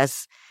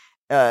oppress,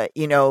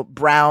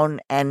 brown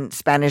and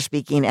Spanish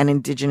speaking and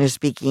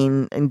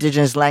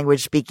indigenous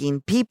language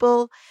speaking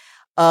people,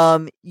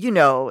 all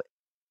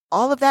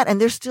of that.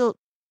 And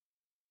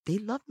they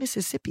love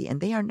Mississippi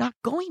and they are not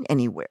going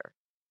anywhere.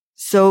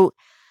 So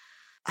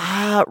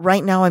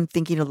right now I'm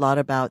thinking a lot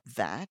about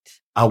that.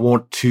 I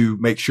want to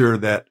make sure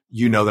that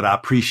you know that I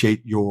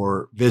appreciate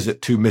your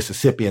visit to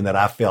Mississippi and that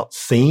I felt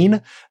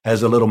seen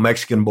as a little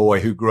Mexican boy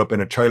who grew up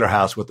in a trailer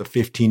house with a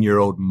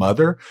 15-year-old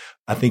mother.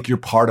 I think your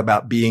part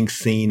about being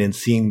seen and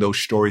seeing those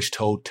stories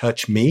told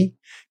touched me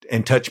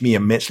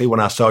immensely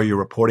when I saw you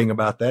reporting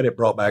about that. It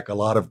brought back a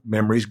lot of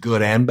memories,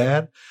 good and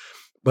bad.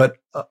 But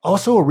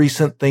also a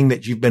recent thing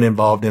that you've been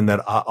involved in that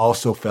I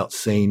also felt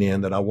seen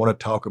in that I want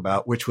to talk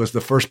about, which was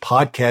the first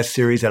podcast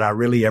series that I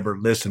really ever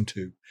listened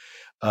to.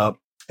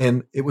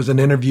 And it was an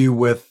interview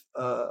with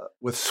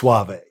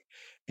Suave.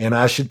 And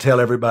I should tell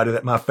everybody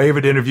that my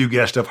favorite interview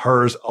guest of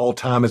hers all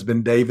time has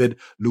been David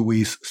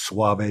Luis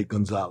Suave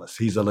Gonzalez.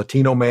 He's a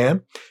Latino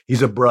man.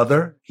 He's a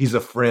brother. He's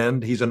a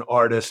friend. He's an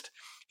artist.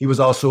 He was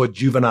also a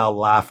juvenile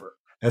lifer.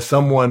 As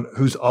someone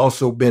who's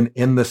also been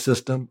in the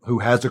system, who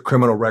has a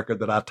criminal record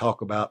that I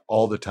talk about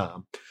all the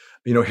time,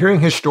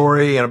 hearing his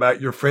story and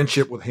about your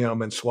friendship with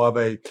him and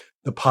Suave,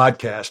 the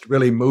podcast,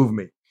 really moved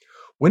me.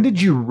 When did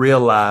you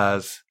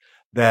realize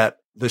that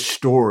the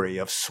story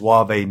of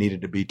Suave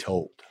needed to be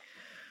told?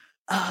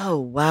 Oh,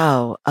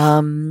 wow.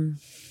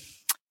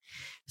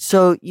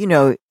 So,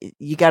 you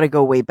got to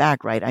go way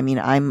back, right? I mean,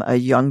 I'm a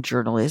young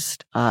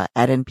journalist at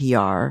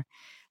NPR,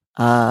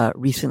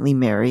 recently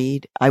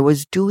married. I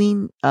was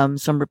doing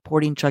some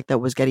reporting, Chuck, that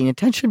was getting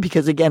attention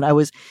because, again, I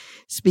was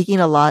speaking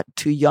a lot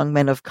to young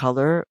men of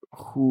color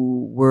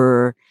who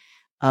were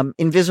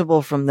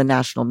invisible from the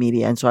national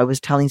media. And so I was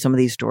telling some of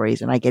these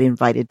stories, and I get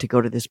invited to go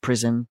to this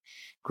prison,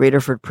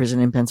 Graterford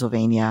Prison in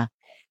Pennsylvania.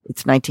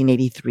 It's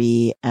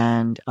 1983.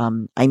 And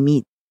I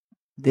meet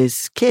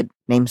this kid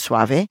named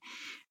Suave,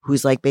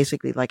 who's like,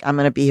 basically like, I'm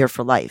going to be here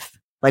for life.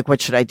 Like,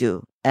 what should I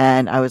do?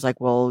 And I was like,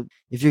 well,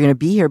 if you're going to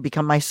be here,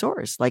 become my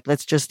source. Like,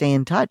 let's just stay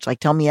in touch. Like,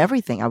 tell me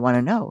everything. I want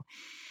to know.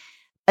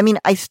 I mean,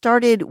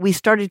 we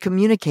started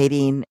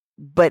communicating,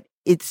 but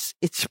it's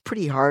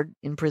pretty hard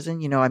in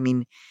prison. I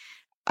mean,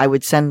 I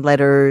would send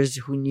letters.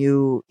 Who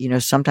knew,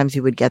 sometimes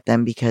he would get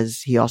them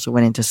because he also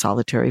went into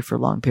solitary for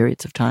long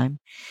periods of time.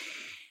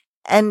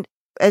 And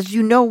as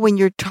you know, when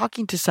you're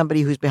talking to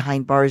somebody who's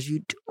behind bars,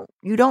 you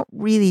don't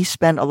really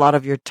spend a lot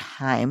of your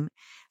time.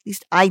 At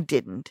least I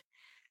didn't.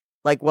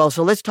 Like, well,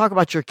 so let's talk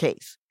about your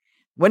case.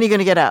 When are you going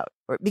to get out?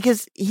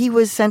 Because he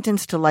was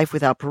sentenced to life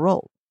without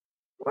parole.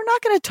 We're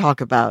not going to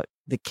talk about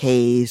the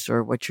case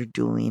or what you're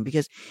doing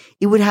because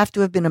it would have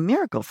to have been a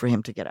miracle for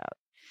him to get out.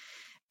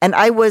 And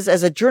I was,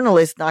 as a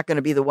journalist, not going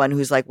to be the one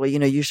who's like, well,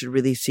 you should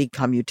really seek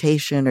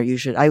commutation, or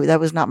that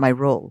was not my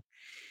role.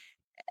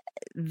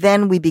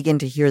 Then we begin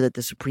to hear that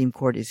the Supreme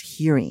Court is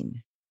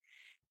hearing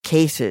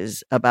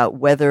cases about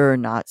whether or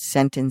not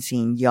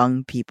sentencing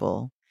young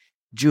people,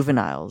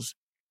 juveniles,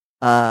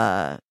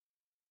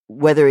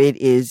 whether it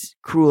is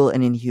cruel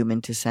and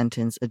inhuman to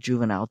sentence a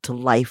juvenile to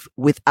life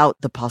without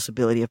the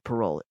possibility of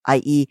parole,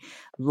 i.e.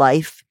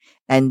 life,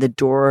 and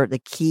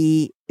the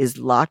key is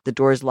locked, the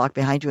door is locked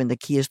behind you, and the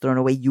key is thrown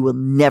away. You will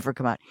never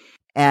come out.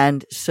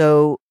 And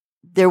so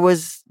there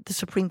was, the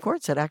Supreme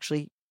Court said,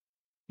 actually,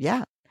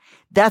 yeah.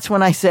 That's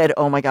when I said,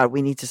 oh my God,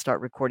 we need to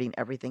start recording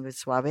everything with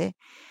Suave.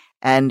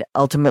 And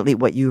ultimately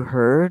what you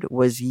heard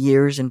was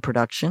years in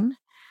production.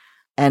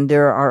 And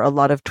there are a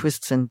lot of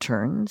twists and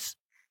turns.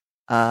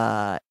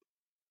 That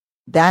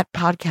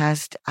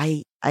podcast,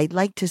 I'd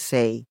like to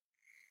say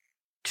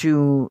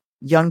to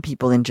young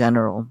people in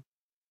general,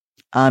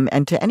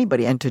 and to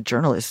anybody, and to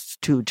journalists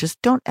too,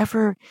 just don't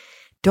ever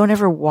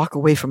walk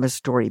away from a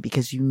story,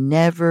 because you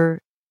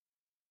never,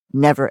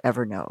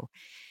 ever know.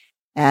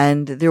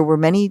 And there were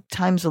many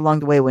times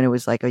along the way when it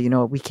was like,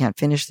 oh, we can't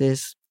finish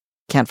this,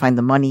 can't find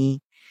the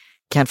money,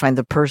 can't find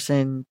the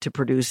person to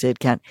produce it,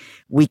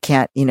 we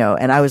can't,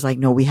 and I was like,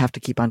 no, we have to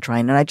keep on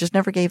trying. And I just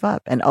never gave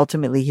up. And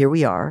ultimately here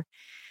we are.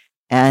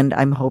 And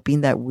I'm hoping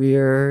that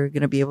we're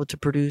going to be able to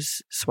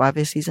produce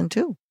Suave season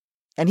 2.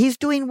 And he's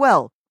doing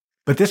well.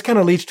 But this kind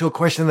of leads to a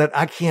question that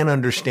I can't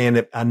understand,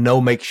 that I know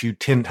makes you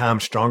 10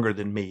 times stronger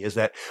than me, is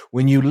that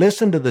when you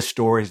listen to the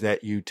stories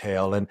that you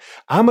tell, and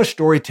I'm a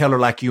storyteller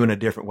like you in a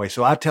different way.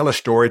 So I tell a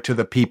story to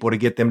the people to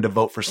get them to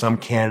vote for some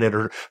candidate,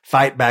 or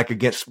fight back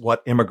against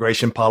what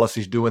immigration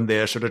policies doing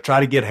this, or to try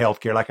to get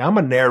healthcare. Like, I'm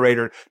a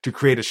narrator to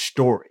create a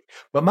story.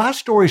 But my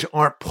stories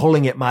aren't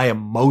pulling at my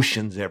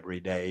emotions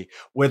every day,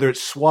 whether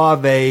it's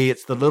Suave,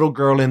 it's the little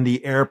girl in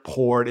the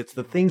airport, it's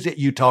the things that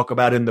you talk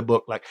about in the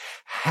book. Like,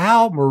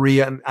 how,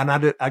 Maria, and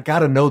I got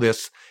to know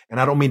this, and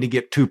I don't mean to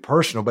get too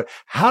personal, but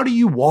how do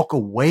you walk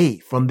away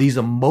from these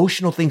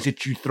emotional things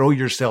that you throw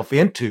yourself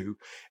into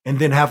and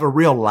then have a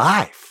real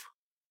life?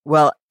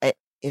 Well,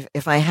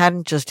 if I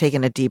hadn't just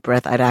taken a deep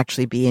breath, I'd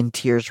actually be in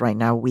tears right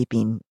now,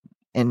 weeping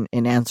in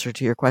answer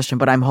to your question,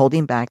 but I'm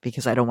holding back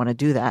because I don't want to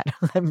do that.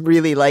 I'm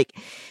really like,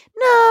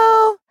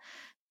 no,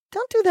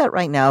 don't do that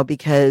right now,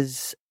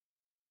 because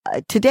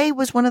today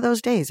was one of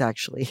those days,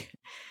 actually,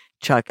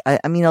 Chuck.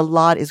 I mean, a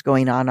lot is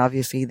going on.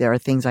 Obviously, there are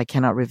things I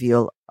cannot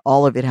reveal.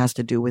 All of it has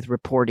to do with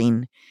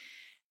reporting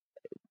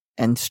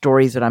and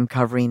stories that I'm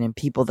covering and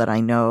people that I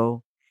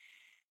know,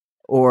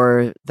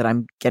 or that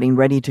I'm getting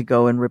ready to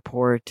go and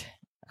report.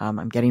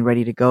 I'm getting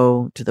ready to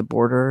go to the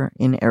border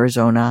in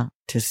Arizona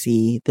to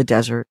see the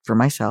desert for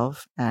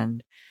myself,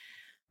 and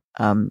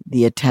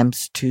the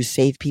attempts to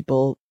save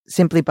people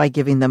simply by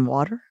giving them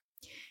water.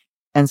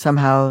 And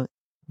somehow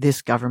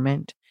this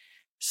government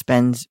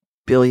spends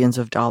billions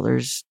of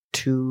dollars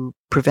to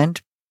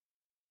prevent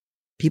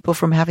people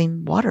from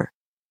having water.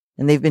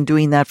 And they've been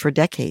doing that for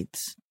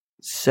decades.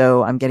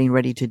 So I'm getting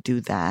ready to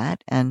do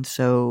that. And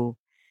so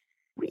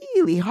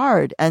really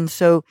hard. And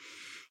so,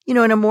 in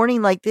a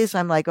morning like this,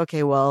 I'm like,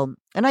 okay, well,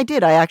 and I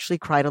actually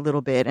cried a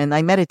little bit, and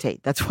I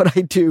meditate. That's what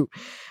I do.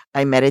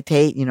 I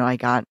meditate.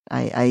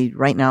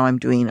 Right now I'm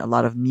doing a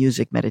lot of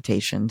music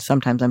meditation.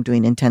 Sometimes I'm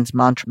doing intense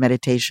mantra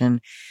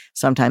meditation.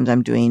 Sometimes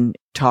I'm doing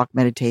talk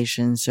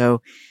meditation.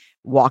 So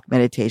walk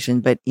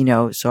meditation. But,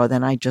 so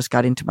then I just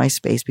got into my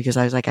space, because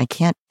I was like, I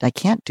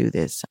can't do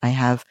this. I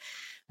have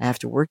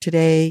to work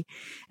today.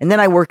 And then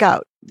I work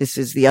out. This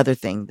is the other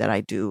thing that I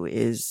do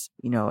is,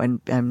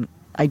 and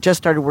I just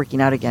started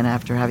working out again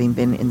after having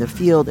been in the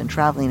field and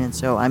traveling. And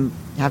so I'm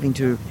having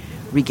to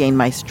regain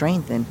my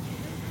strength. And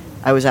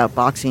I was out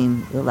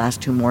boxing the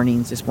last 2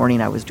 mornings. This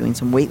morning I was doing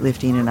some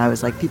weightlifting, and I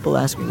was like, people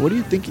ask me, what are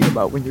you thinking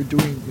about when you're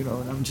doing,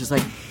 and I'm just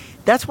like,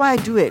 that's why I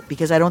do it,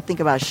 because I don't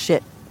think about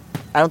shit.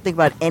 I don't think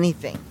about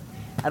anything.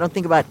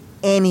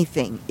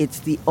 It's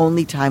the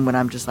only time when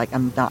I'm just like,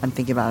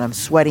 I'm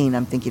sweating.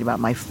 I'm thinking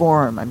about my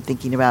form. I'm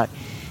thinking about,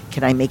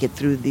 can I make it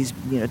through these,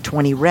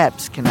 20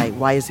 reps?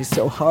 Why is this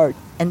so hard?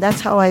 And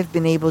that's how I've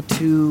been able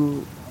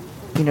to,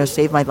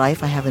 save my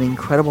life. I have an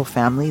incredible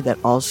family that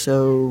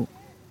also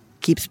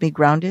keeps me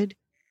grounded.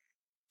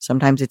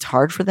 Sometimes it's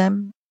hard for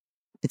them.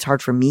 It's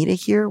hard for me to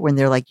hear when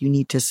they're like, you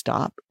need to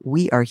stop.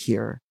 We are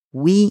here.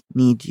 We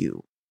need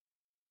you.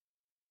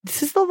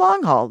 This is the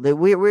long haul.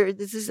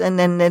 This is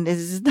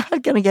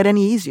not going to get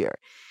any easier.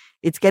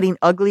 It's getting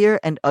uglier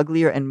and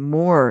uglier and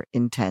more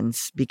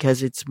intense,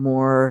 because it's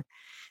more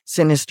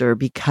sinister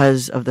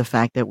because of the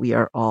fact that we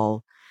are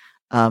all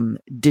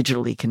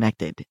digitally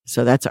connected.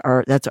 So that's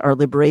our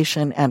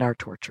liberation and our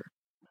torture.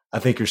 I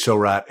think you're so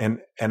right.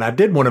 And I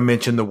did want to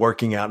mention the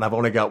working out, and I've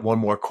only got one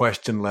more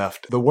question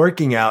left. The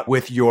working out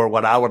with your,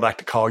 what I would like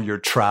to call your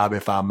tribe,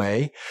 if I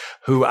may,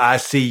 who I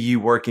see you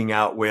working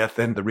out with.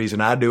 And the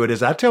reason I do it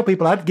is I tell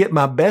people I'd get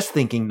my best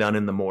thinking done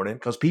in the morning,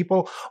 because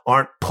people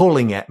aren't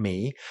pulling at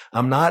me.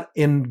 I'm not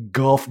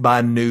engulfed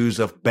by news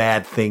of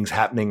bad things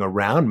happening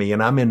around me,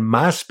 and I'm in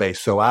my space.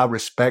 So I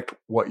respect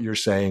what you're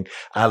saying.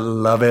 I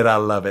love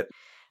it.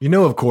 You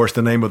know, of course,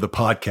 the name of the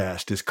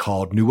podcast is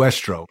called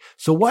Nuestro.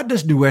 So what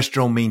does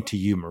Nuestro mean to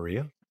you,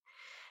 Maria?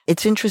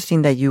 It's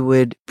interesting that you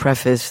would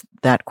preface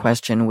that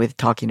question with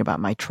talking about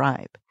my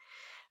tribe.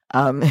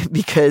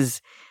 Because,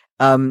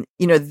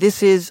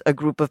 this is a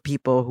group of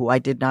people who I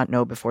did not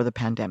know before the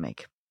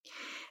pandemic.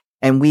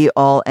 And we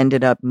all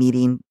ended up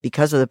meeting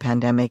because of the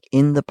pandemic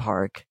in the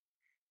park,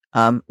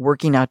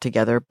 working out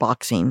together,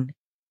 boxing,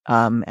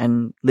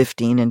 and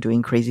lifting and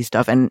doing crazy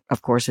stuff. And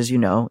of course, as you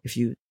know, if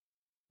you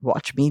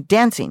watch me,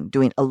 dancing,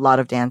 doing a lot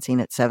of dancing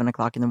at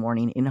 7:00 in the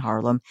morning in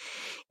Harlem,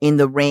 in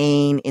the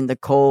rain, in the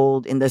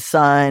cold, in the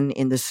sun,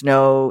 in the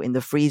snow, in the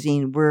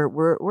freezing.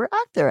 We're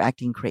out there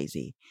acting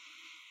crazy.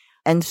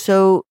 And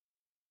so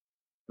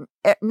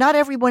not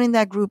everyone in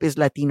that group is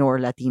Latino or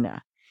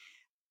Latina.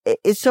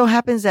 It so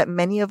happens that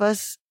many of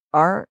us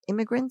are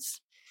immigrants.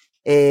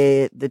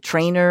 The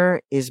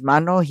trainer is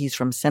Mano. He's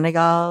from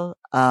Senegal.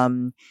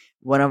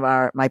 One of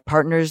my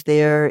partners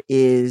there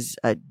is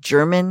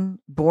German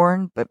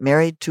born, but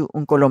married to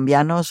un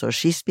Colombiano. So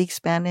she speaks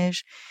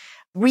Spanish.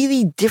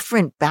 Really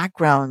different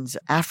backgrounds,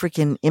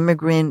 African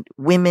immigrant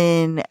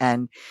women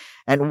and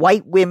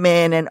white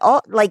women and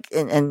all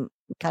and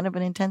kind of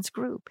an intense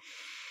group.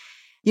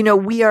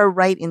 We are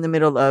right in the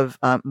middle of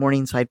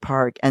Morningside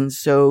Park. And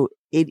so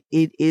it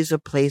is a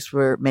place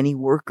where many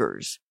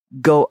workers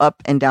go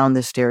up and down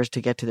the stairs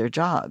to get to their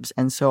jobs.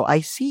 And so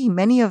I see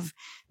many of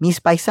mis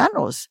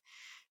paisanos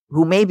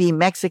who may be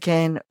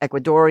Mexican,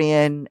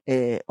 Ecuadorian,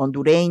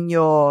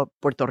 Hondureño,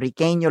 Puerto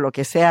Riqueño, lo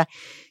que sea,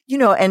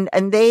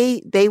 and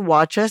they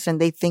watch us and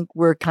they think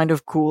we're kind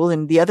of cool.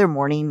 And the other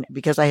morning,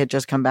 because I had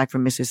just come back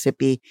from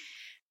Mississippi,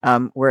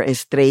 where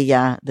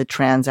Estrella, the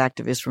trans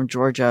activist from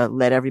Georgia,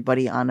 led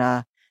everybody on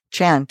a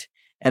chant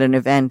at an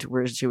event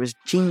where she was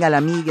chinga la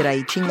migra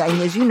y chinga.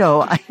 And as you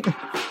know,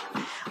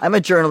 I'm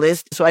a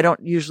journalist, so I don't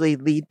usually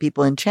lead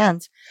people in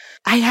chants.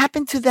 I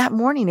happened to that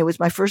morning. It was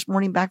my first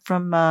morning back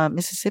from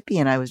Mississippi.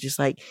 And I was just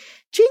like,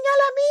 chinga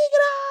la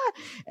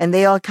migra. And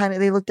they all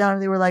they looked down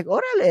and they were like,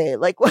 órale,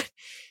 like what?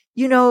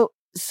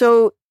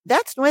 So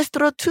that's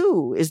Nuestro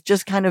too, is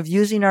just kind of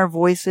using our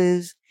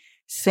voices,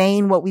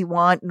 saying what we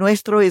want.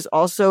 Nuestro is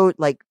also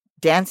like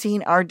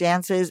dancing our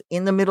dances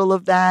in the middle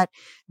of that,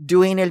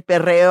 doing el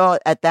perreo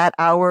at that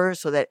hour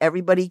so that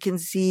everybody can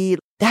see.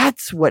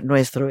 That's what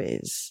Nuestro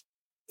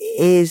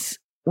is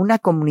una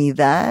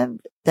comunidad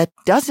that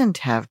doesn't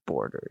have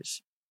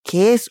borders.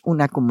 Que es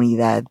una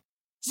comunidad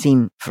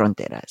sin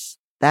fronteras.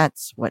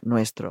 That's what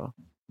Nuestro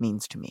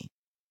means to me.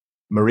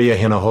 Maria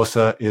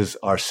Hinojosa is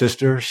our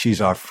sister.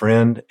 She's our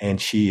friend, and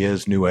she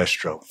is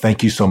Nuestro.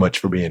 Thank you so much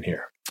for being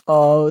here.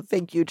 Oh,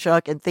 thank you,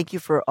 Chuck. And thank you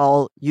for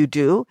all you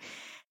do.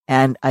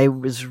 And I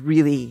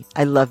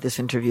love this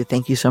interview.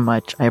 Thank you so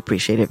much. I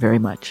appreciate it very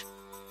much.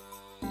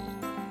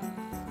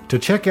 To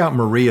check out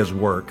Maria's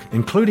work,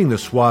 including the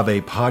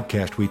Suave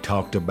podcast we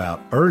talked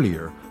about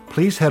earlier,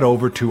 please head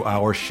over to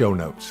our show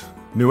notes.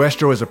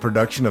 Nuestro is a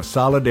production of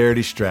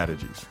Solidarity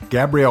Strategies.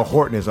 Gabrielle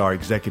Horton is our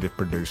executive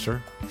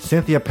producer.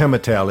 Cynthia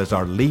Pimentel is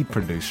our lead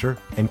producer.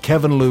 And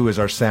Kevin Liu is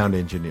our sound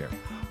engineer.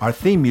 Our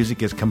theme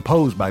music is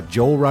composed by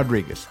Joel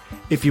Rodriguez.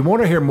 If you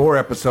want to hear more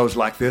episodes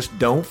like this,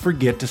 don't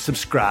forget to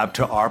subscribe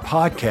to our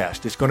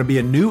podcast. It's going to be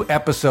a new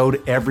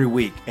episode every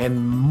week.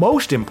 And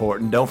most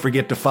important, don't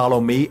forget to follow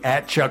me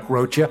at Chuck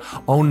Rocha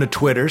on the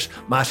Twitters.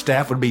 My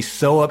staff would be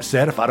so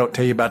upset if I don't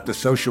tell you about the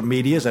social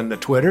medias and the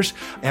Twitters.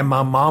 And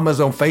my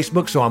mama's on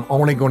Facebook, so I'm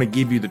only going to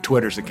give you the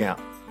Twitters account.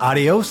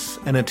 Adios,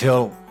 and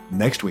until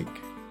next week.